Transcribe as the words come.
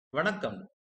Vanakkam.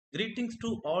 Greetings to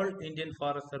all Indian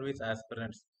Forest Service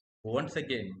aspirants. Once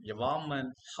again, a warm and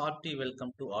hearty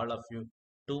welcome to all of you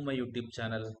to my YouTube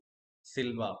channel,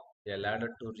 SYLVA, a ladder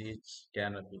to reach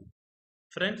canopy.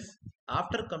 Friends,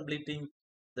 after completing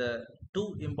the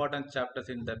two important chapters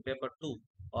in the paper 2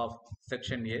 of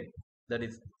section A, that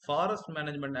is Forest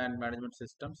Management and Management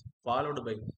Systems, followed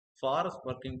by Forest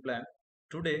Working Plan,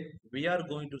 today we are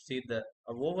going to see the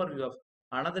overview of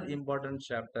another important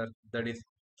chapter, that is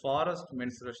Forest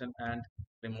Mensuration and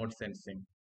Remote Sensing.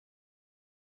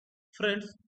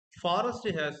 Friends,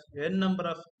 forestry has a number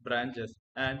of branches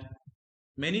and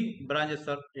many branches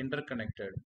are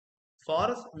interconnected.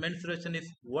 Forest mensuration is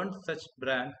one such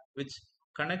branch which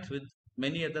connects with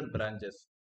many other branches.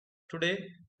 Today,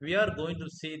 we are going to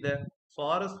see the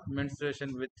forest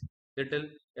mensuration with little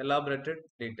elaborated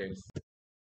details.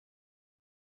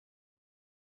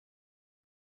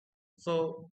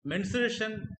 So,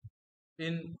 mensuration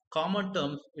in common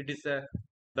terms, it is a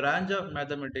branch of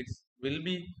mathematics will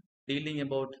be dealing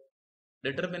about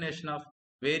determination of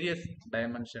various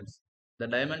dimensions. The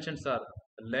dimensions are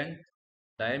length,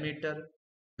 diameter,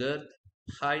 girth,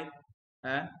 height,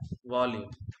 and volume.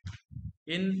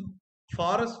 In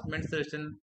forest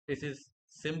mensuration, this is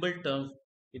simple terms.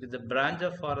 It is a branch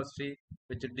of forestry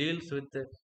which deals with the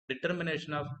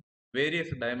determination of various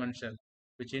dimensions,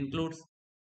 which includes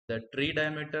the tree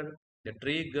diameter, the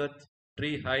tree girth,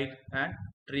 tree height, and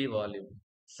tree volume.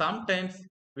 Sometimes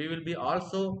we will be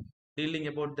also dealing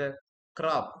about the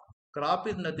crop. Crop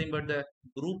is nothing but the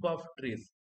group of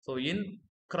trees. So in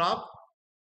crop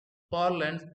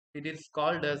parlance, it is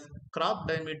called as crop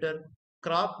diameter,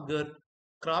 crop girth,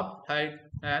 crop height,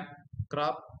 and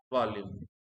crop volume.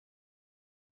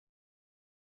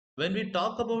 When we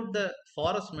talk about the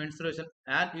forest mensuration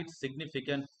and its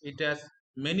significance, it has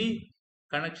many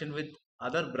connection with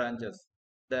other branches.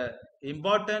 The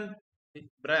important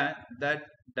branch that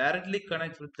directly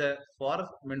connects with the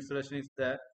forest mensuration is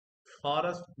the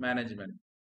forest management.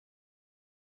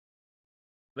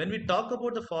 When we talk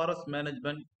about the forest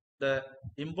management, the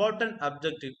important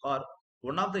objective or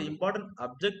one of the important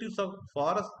objectives of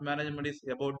forest management is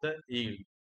about the yield.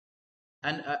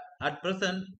 And at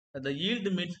present, the yield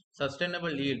means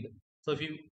sustainable yield. So if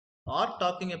you are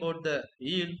talking about the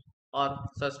yield or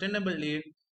sustainable yield,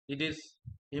 it is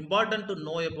important to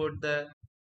know about the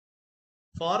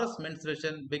forest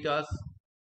mensuration because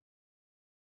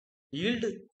yield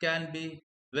can be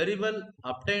very well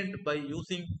obtained by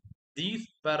using these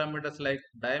parameters like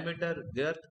diameter,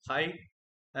 girth, height,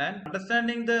 and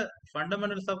understanding the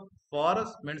fundamentals of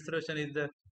forest mensuration is the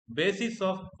basis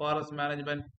of forest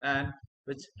management and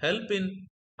which help in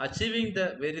achieving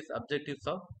the various objectives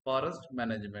of forest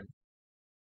management.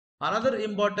 Another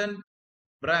important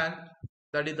branch,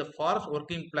 that is the forest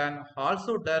working plan,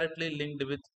 also directly linked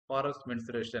with forest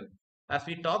mensuration. As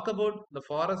we talk about the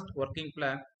forest working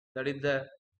plan, that is the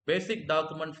basic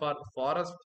document for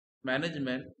forest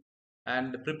management,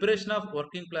 and the preparation of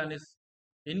working plan is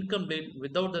incomplete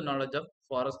without the knowledge of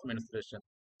forest mensuration.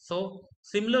 So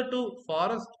similar to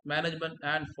forest management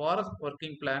and forest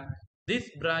working plan,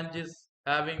 this branch is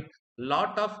having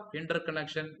lot of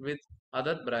interconnection with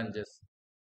other branches.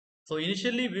 So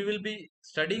initially we will be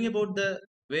studying about the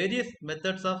various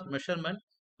methods of measurement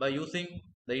by using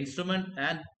the instrument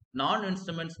and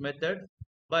non-instruments method.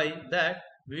 By that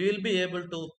we will be able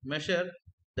to measure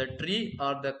the tree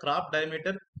or the crop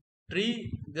diameter,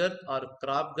 tree girth or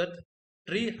crop girth,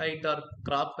 tree height or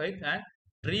crop height, and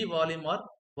tree volume or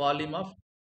volume of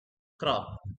crop.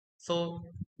 So,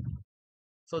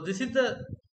 so this is the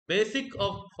basic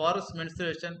of forest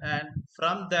mensuration, and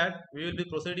from that we will be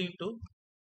proceeding to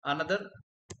another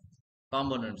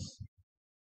components.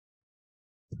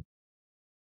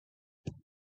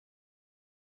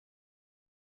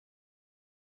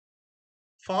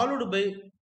 Followed by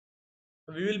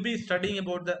we will be studying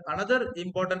about the another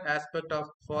important aspect of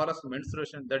forest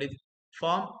mensuration, that is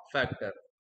form factor.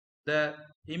 The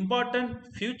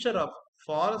important feature of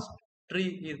forest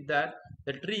tree is that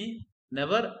the tree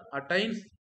never attains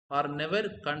or never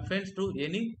confines to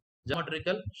any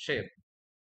geometrical shape.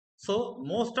 So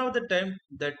most of the time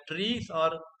the trees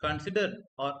are considered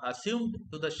or assumed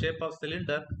to the shape of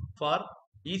cylinder for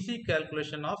easy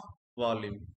calculation of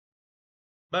volume.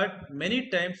 But many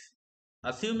times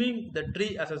assuming the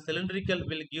tree as a cylindrical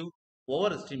will give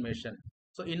overestimation.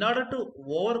 So in order to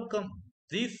overcome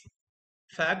this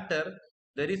factor,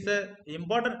 there is a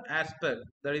important aspect,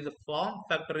 that is the form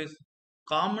factor is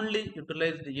commonly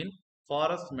utilized in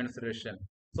forest mensuration.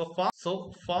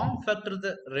 So form factor is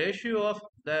the ratio of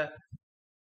the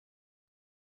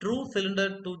true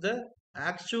cylinder to the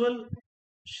actual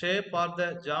shape or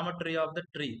the geometry of the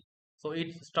tree. So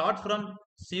it starts from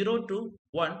 0 to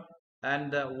 1,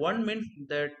 and the 1 means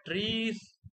the tree is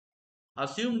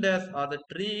assumed as, or the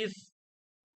tree is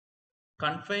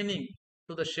confining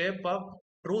to the shape of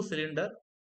true cylinder,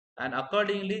 and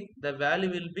accordingly the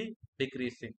value will be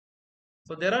decreasing.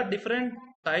 So there are different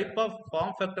type of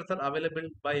form factors are available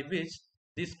by which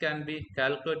this can be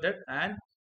calculated, and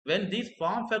when this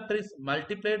form factor is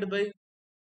multiplied by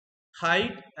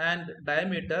height and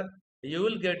diameter, you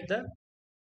will get the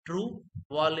true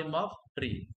volume of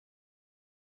tree.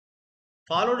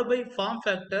 Followed by form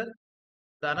factor,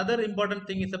 the another important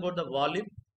thing is about the volume,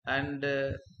 and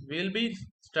we will be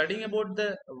studying about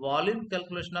the volume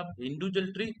calculation of individual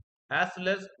tree as well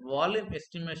as volume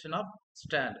estimation of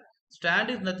stand. Stand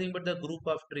is nothing but the group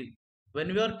of tree.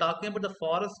 When we are talking about the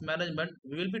forest management,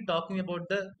 we will be talking about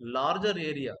the larger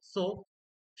area. So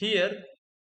here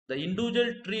the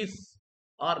individual trees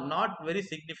are not very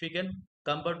significant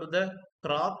compared to the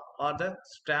crop or the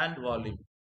stand volume.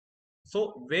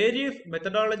 So various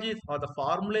methodologies or the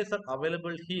formulas are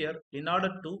available here in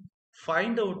order to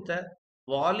find out the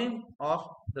volume of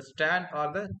the stand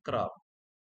or the crop.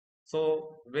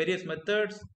 So various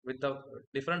methods with the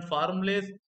different formulas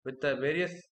with the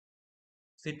various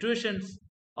situations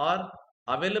are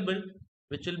available,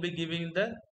 which will be giving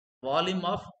the volume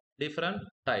of different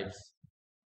types.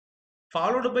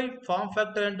 Followed by form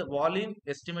factor and volume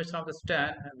estimation of the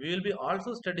stand, we will be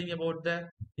also studying about the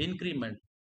increment.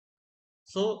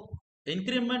 So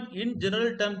increment in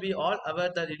general term, we all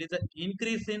aware that it is an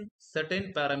increase in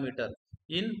certain parameter.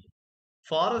 In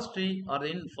forestry or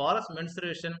in forest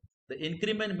mensuration, the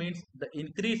increment means the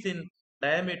increase in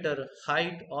diameter,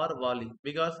 height or volume,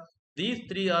 because these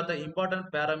three are the important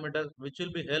parameters which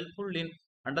will be helpful in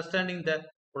understanding the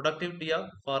productivity of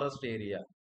forest area.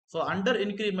 So under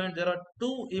increment, there are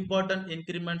two important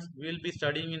increments we will be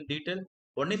studying in detail.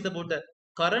 One is about the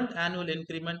current annual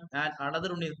increment and another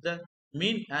one is the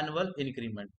mean annual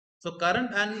increment. So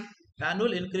current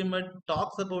annual increment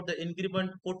talks about the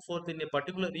increment put forth in a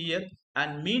particular year,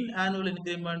 and mean annual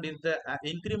increment is the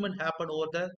increment happen over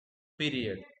the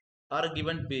period or a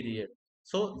given period.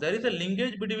 So there is a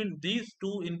linkage between these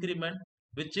two increment,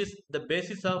 which is the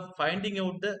basis of finding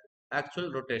out the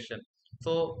actual rotation.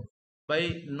 So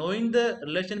by knowing the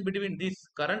relation between this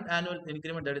current annual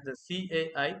increment, that is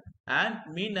the CAI, and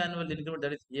mean annual increment,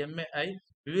 that is MAI,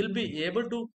 we will be able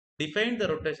to define the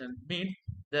rotation, means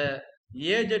the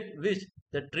age at which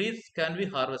the trees can be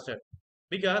harvested,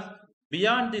 because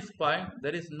beyond this point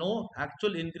there is no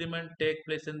actual increment take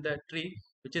place in the tree,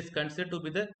 which is considered to be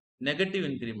the negative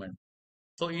increment.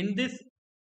 So in this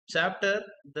chapter,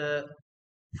 the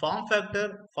form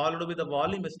factor followed with the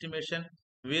volume estimation,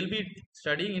 we will be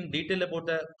studying in detail about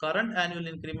the current annual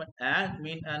increment and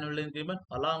mean annual increment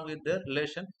along with the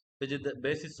relation, which is the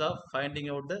basis of finding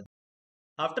out the.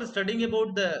 After studying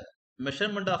about the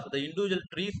measurement of the individual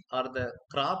trees or the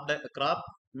crop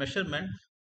measurement,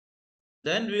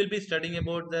 then we will be studying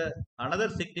about the another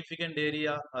significant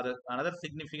area or another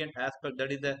significant aspect,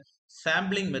 that is the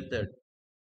sampling method.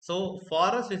 So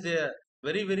forest is a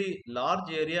very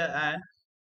large area, and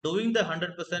doing the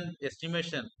 100%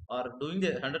 estimation or doing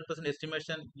the 100%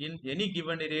 estimation in any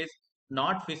given area is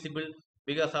not feasible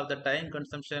because of the time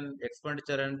consumption,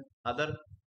 expenditure and other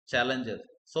challenges.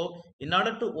 So in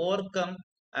order to overcome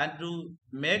and to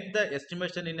make the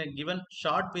estimation in a given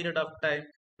short period of time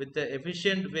with the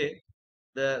efficient way,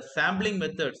 the sampling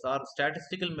methods or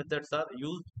statistical methods are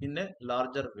used in a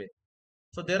larger way.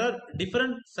 So there are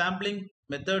different sampling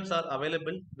methods are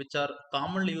available which are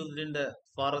commonly used in the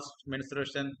forest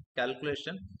mensuration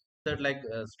calculation, that like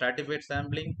stratified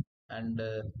sampling and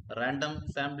random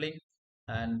sampling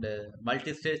and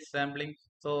multi-stage sampling.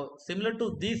 So similar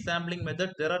to these sampling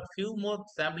methods, there are few more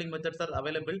sampling methods are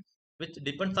available which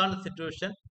depends on the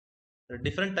situation.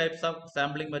 Different types of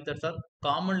sampling methods are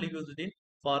commonly used in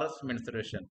forest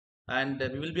mensuration, and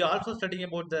we will be also studying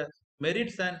about the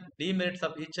merits and demerits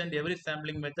of each and every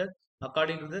sampling method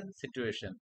according to the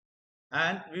situation.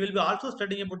 And we will be also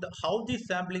studying about how these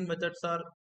sampling methods are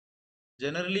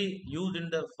generally used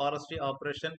in the forestry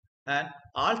operation, and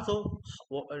also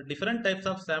different types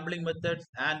of sampling methods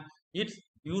and its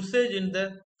usage in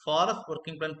the forest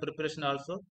working plan preparation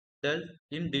also dealt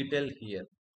in detail here.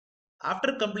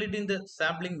 After completing the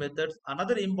sampling methods,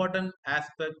 another important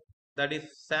aspect, that is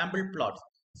sample plots.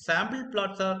 Sample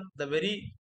plots are the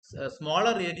very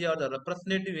smaller area or the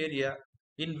representative area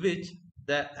in which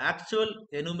the actual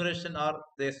enumeration or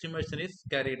the estimation is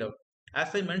carried out.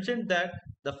 As I mentioned that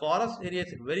the forest area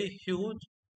is very huge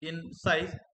in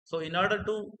size. So in order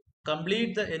to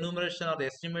complete the enumeration or the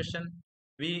estimation,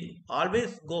 we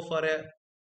always go for a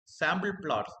sample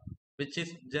plots, which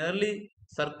is generally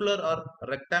circular or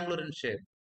rectangular in shape.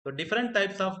 So different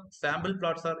types of sample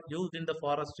plots are used in the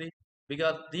forestry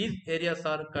because these areas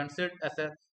are considered as a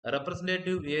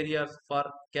representative areas for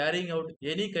carrying out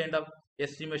any kind of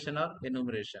estimation or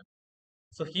enumeration.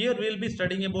 So here we will be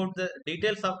studying about the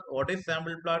details of what is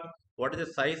sample plot, what is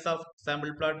the size of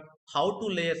sample plot, how to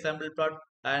lay a sample plot,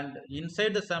 and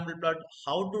inside the sample plot,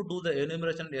 how to do the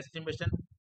enumeration and estimation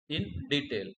in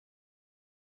detail.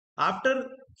 After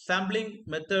sampling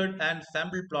method and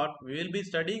sample plot, we will be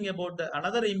studying about the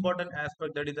another important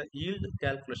aspect, that is the yield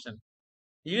calculation.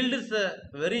 Yield is a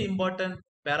very important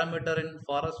parameter in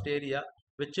forest area,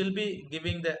 which will be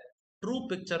giving the true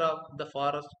picture of the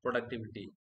forest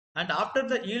productivity. And after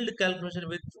the yield calculation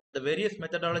with the various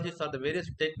methodologies or the various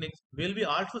techniques, we will be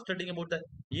also studying about the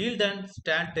yield and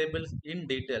stand tables in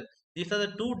detail. These are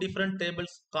the two different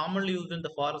tables commonly used in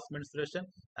the forest mensuration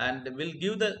and will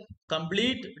give the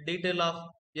complete detail of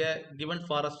a given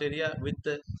forest area with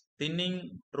the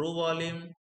thinning, true volume,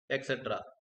 etc.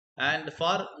 And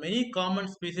for many common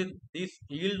species, these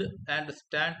yield and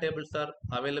stand tables are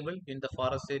available in the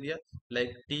forest area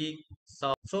like teak,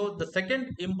 saw. So the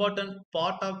second important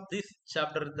part of this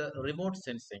chapter is the remote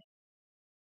sensing.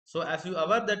 So as you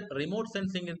aware that remote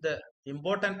sensing is the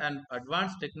important and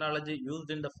advanced technology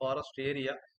used in the forest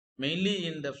area, mainly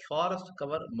in the forest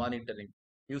cover monitoring.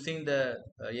 Using the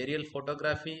aerial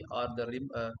photography or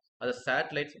the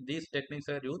satellites, these techniques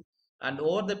are used. And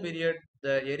over the period,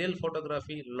 the aerial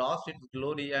photography lost its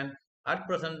glory, and at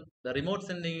present, the remote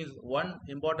sensing is one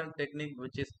important technique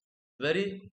which is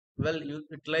very well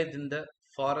utilized in the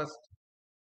forest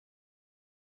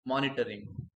monitoring.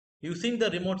 Using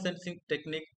the remote sensing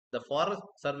technique, the Forest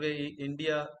Survey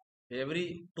India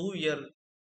every 2 year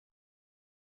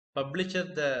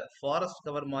publishes the forest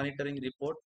cover monitoring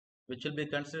report, which will be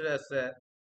considered as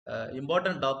a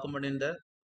important document in the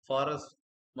forest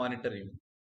monitoring.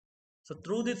 So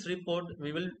through this report,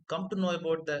 we will come to know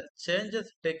about the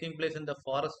changes taking place in the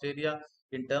forest area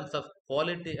in terms of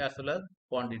quality as well as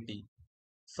quantity.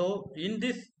 So in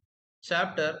this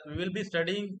chapter, we will be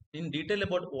studying in detail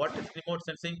about what is remote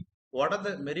sensing, what are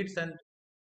the merits and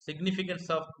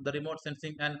significance of the remote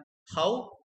sensing, and how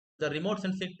the remote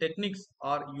sensing techniques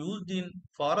are used in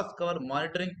forest cover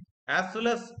monitoring as well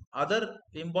as other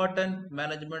important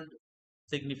management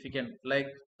significant like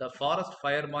the forest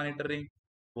fire monitoring,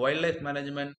 wildlife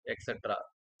management, etc.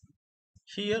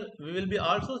 Here we will be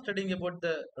also studying about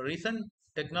the recent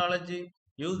technology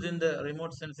used in the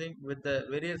remote sensing with the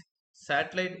various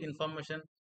satellite information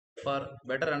for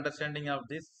better understanding of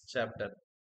this chapter.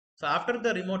 So after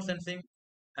the remote sensing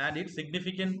and its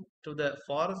significance to the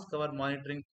forest cover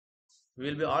monitoring, we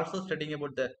will be also studying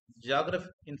about the geographic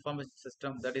information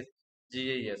system, that is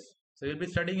GIS. So we will be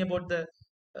studying about the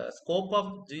scope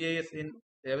of GIS in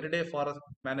everyday forest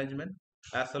management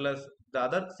as well as the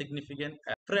other significant.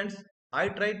 Friends, I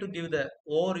try to give the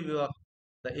overview of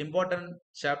the important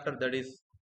chapter, that is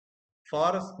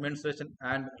forest mensuration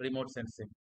and remote sensing,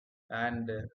 and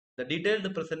the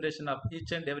detailed presentation of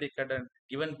each and every content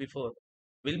given before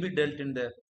will be dealt in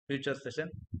the future session.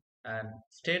 And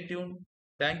stay tuned.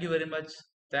 Thank you very much.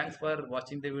 Thanks for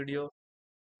watching the video.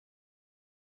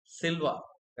 SYLVA,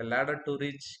 a ladder to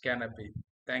reach canopy.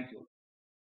 Thank you.